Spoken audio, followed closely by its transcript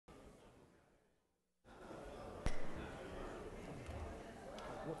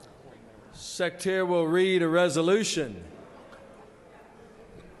Secretary will read a resolution.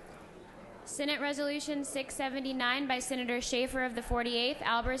 Senate Resolution 679 by Senator Shafer of the 48th,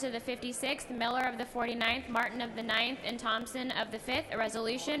 Albers of the 56th, Miller of the 49th, Martin of the 9th, and Thompson of the 5th, a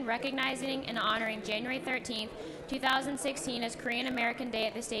resolution recognizing and honoring January 13th, 2016 as Korean American Day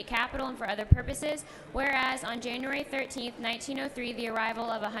at the state capitol and for other purposes, whereas on January 13th, 1903, the arrival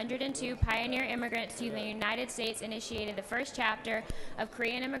of 102 pioneer immigrants to the United States initiated the first chapter of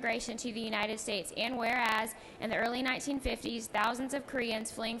Korean immigration to the United States, and whereas in the early 1950s, thousands of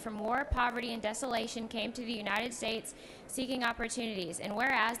Koreans fleeing from war, poverty, and desolation came to the United States seeking opportunities, and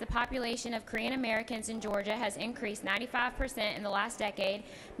whereas the population of Korean Americans in Georgia has increased 95% in the last decade,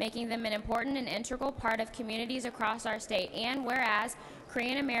 making them an important and integral part of communities across our state, and whereas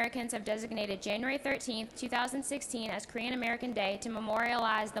Korean Americans have designated January 13th, 2016 as Korean American Day to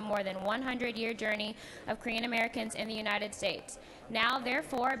memorialize the more than 100-year journey of Korean Americans in the United States. Now,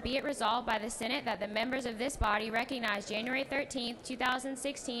 therefore, be it resolved by the Senate that the members of this body recognize January 13th,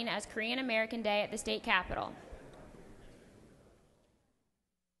 2016 as Korean American Day at the state capitol.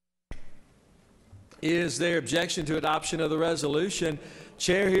 Is there objection to adoption of the resolution?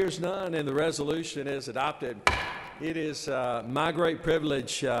 Chair hears none, and the resolution is adopted. It is my great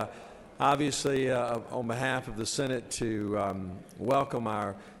privilege, obviously, on behalf of the Senate, to welcome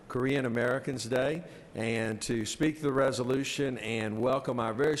our Korean Americans Day and to speak to the resolution and welcome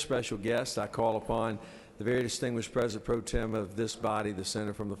our very special guest. I call upon the very distinguished President Pro Tem of this body, the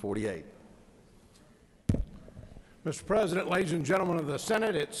Senator from the 48th. Mr. President, ladies and gentlemen of the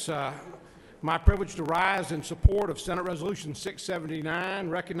Senate, it's my privilege to rise in support of Senate Resolution 679,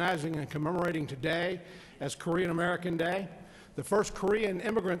 recognizing and commemorating today as Korean American Day. The first Korean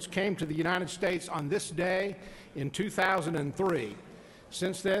immigrants came to the United States on this day in 2003.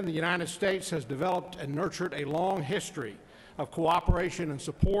 Since then, the United States has developed and nurtured a long history of cooperation and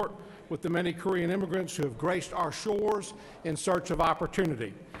support with the many Korean immigrants who have graced our shores in search of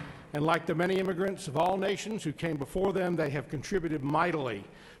opportunity. And like the many immigrants of all nations who came before them, they have contributed mightily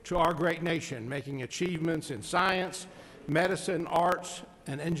to our great nation, making achievements in science, medicine, arts,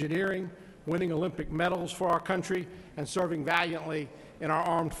 and engineering, winning Olympic medals for our country, and serving valiantly in our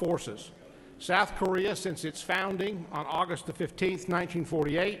armed forces. South Korea, since its founding on August the 15th,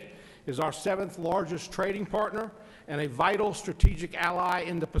 1948, is our 7th largest trading partner and a vital strategic ally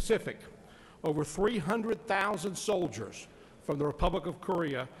in the Pacific. Over 300,000 soldiers from the Republic of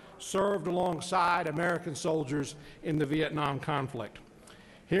Korea served alongside American soldiers in the Vietnam conflict.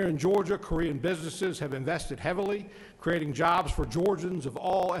 Here in Georgia, Korean businesses have invested heavily, creating jobs for Georgians of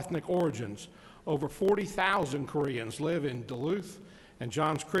all ethnic origins. Over 40,000 Koreans live in Duluth and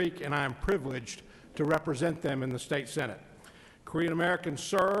Johns Creek, and I am privileged to represent them in the state Senate. Korean Americans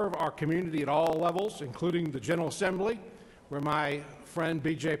serve our community at all levels, including the General Assembly, where my friend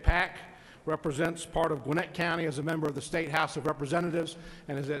B.J. Pack represents part of Gwinnett County as a member of the State House of Representatives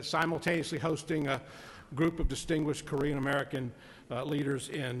and is simultaneously hosting a group of distinguished Korean American leaders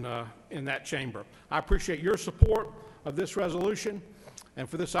in that chamber. I appreciate your support of this resolution and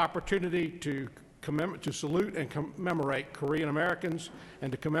for this opportunity to salute and commemorate Korean Americans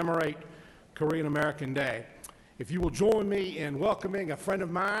and to commemorate Korean American Day. If you will join me in welcoming a friend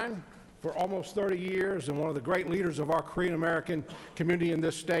of mine for almost 30 years and one of the great leaders of our Korean American community in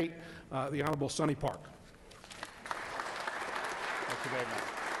this state, the Honorable Sonny Park. Thank you very much.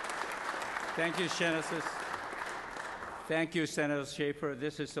 Thank you, Senator. Thank you, Senator Shafer.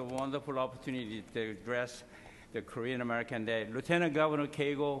 This is a wonderful opportunity to address the Korean American Day. Lieutenant Governor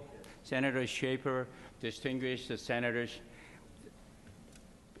Cagle, Senator Shafer, distinguished senators,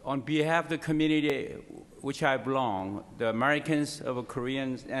 on behalf of the community which I belong, the Americans of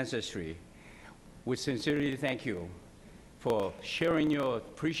Korean ancestry, we sincerely thank you for sharing your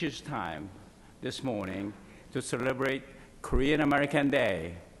precious time this morning to celebrate Korean American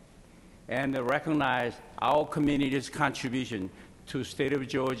Day and recognize our community's contribution to the state of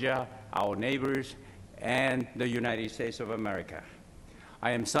Georgia, our neighbors, and the United States of America.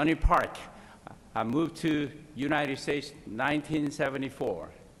 I am Sonny Park. I moved to United States in 1974.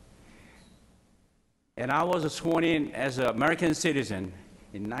 And I was sworn in as an American citizen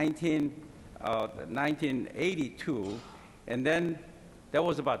in 1982. And then that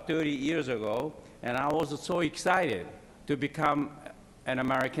was about 30 years ago. And I was so excited to become an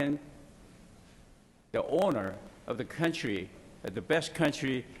American, the owner of the country, the best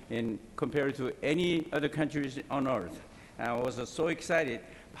country compared to any other countries on earth. And I was so excited.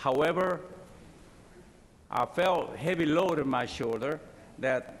 However, I felt heavy load on my shoulder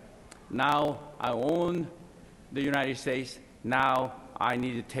that now I own the United States, now I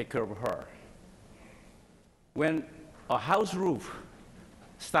need to take care of her. When a house roof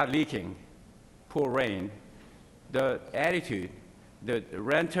starts leaking, pour rain, the attitude, the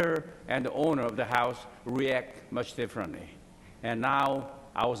renter and the owner of the house react much differently. And now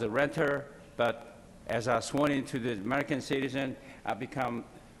I was a renter, but as I sworn into the American citizen, I become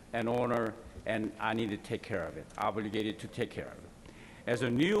an owner, and I need to take care of it, obligated to take care of it. As a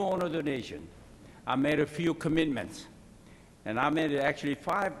new owner of the nation, I made a few commitments, and I made actually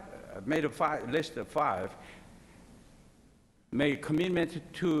list of five, made a commitment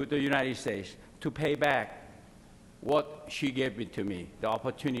to the United States to pay back what she gave to me, the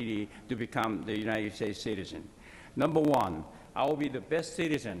opportunity to become the United States citizen. Number one, I will be the best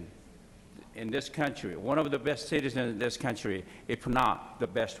citizen in this country, one of the best citizens in this country, if not the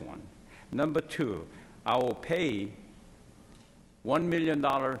best one. Number two, I will pay $1 million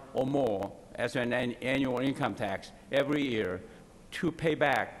or more as an annual income tax every year to pay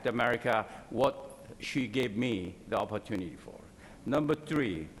back to America what she gave me the opportunity for. Number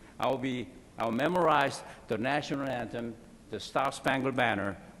three, I'll memorize the national anthem, the Star-Spangled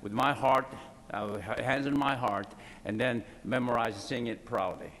Banner, with my heart, hands in my heart, and then memorize and sing it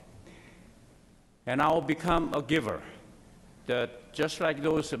proudly. And I will become a giver. Just like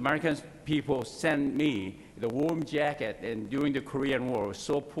those American people sent me the warm jacket and during the Korean War, it was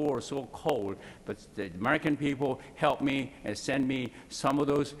so poor, so cold, but the American people helped me and sent me some of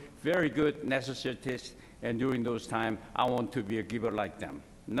those very good necessities, and during those times, I want to be a giver like them.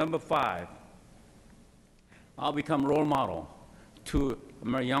 Number five, I'll become role model to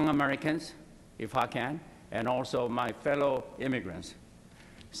young Americans, if I can, and also my fellow immigrants.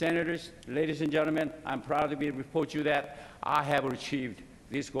 Senators, ladies and gentlemen, I'm proud to report you that I have achieved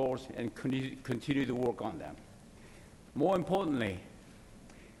these goals and continue to work on them. More importantly,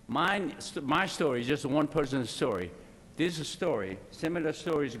 my story is just one person's story. This story, similar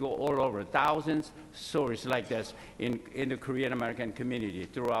stories go all over, thousands of stories like this in the Korean American community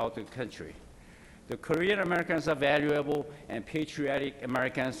throughout the country. The Korean Americans are valuable and patriotic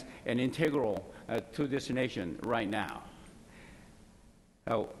Americans and integral to this nation right now.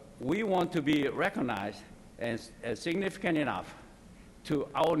 We want to be recognized as significant enough to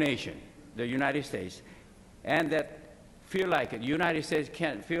our nation, the United States, and that feel like the United States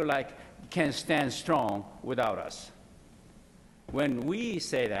can stand strong without us. When we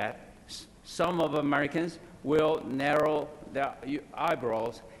say that, some of Americans will narrow their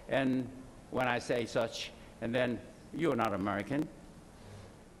eyebrows, and when I say such, and then you're not American.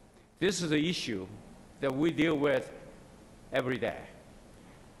 This is an issue that we deal with every day.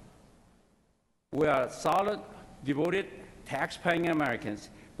 We are solid, devoted, tax-paying Americans,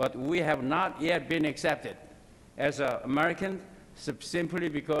 but we have not yet been accepted as Americans simply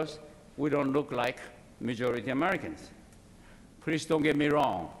because we don't look like majority Americans. Please don't get me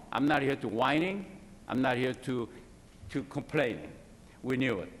wrong. I'm not here to whining. I'm not here to complaining. We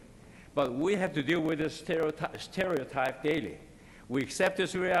knew it. But we have to deal with this stereotype daily. We accept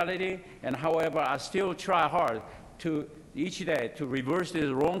this reality, and however, I still try hard to each day to reverse this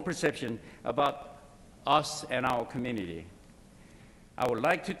wrong perception about us and our community. I would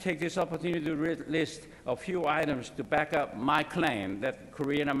like to take this opportunity to list a few items to back up my claim that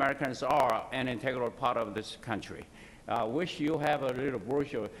Korean Americans are an integral part of this country. I wish you have a little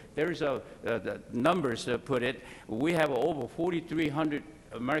brochure. There's the numbers to put it. We have over 4,300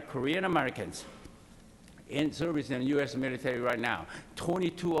 Korean Americans in service in the U.S. military right now.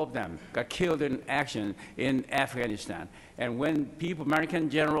 22 of them got killed in action in Afghanistan. And when people,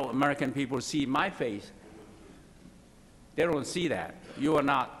 American people see my face, they don't see that. You are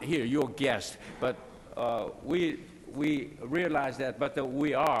not here, you're a guest. But we realize that, but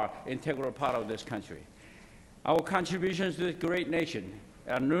we are an integral part of this country. Our contributions to this great nation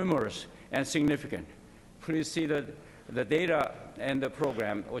are numerous and significant. Please see the data and the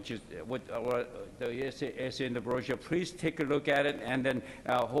program, which is is in the brochure. Please take a look at it, and then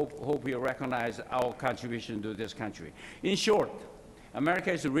hope you recognize our contribution to this country. In short,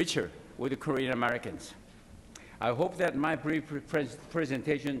 America is richer with the Korean Americans. I hope that my brief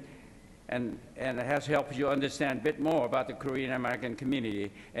presentation and has helped you understand a bit more about the Korean American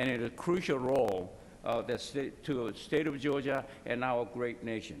community and its crucial role to the state of Georgia and our great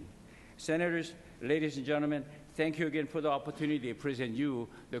nation. Senators, ladies and gentlemen, thank you again for the opportunity to present you,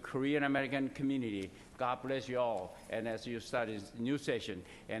 the Korean American community. God bless you all, and as you start this new session,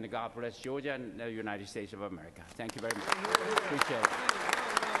 and God bless Georgia and the United States of America. Thank you very much. Appreciate it.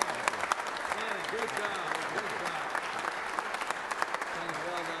 Good job. Good job. Thanks,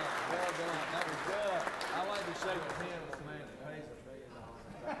 well done. Well done. That was good. I like to shake his hand with a man that pays $1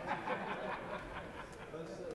 million.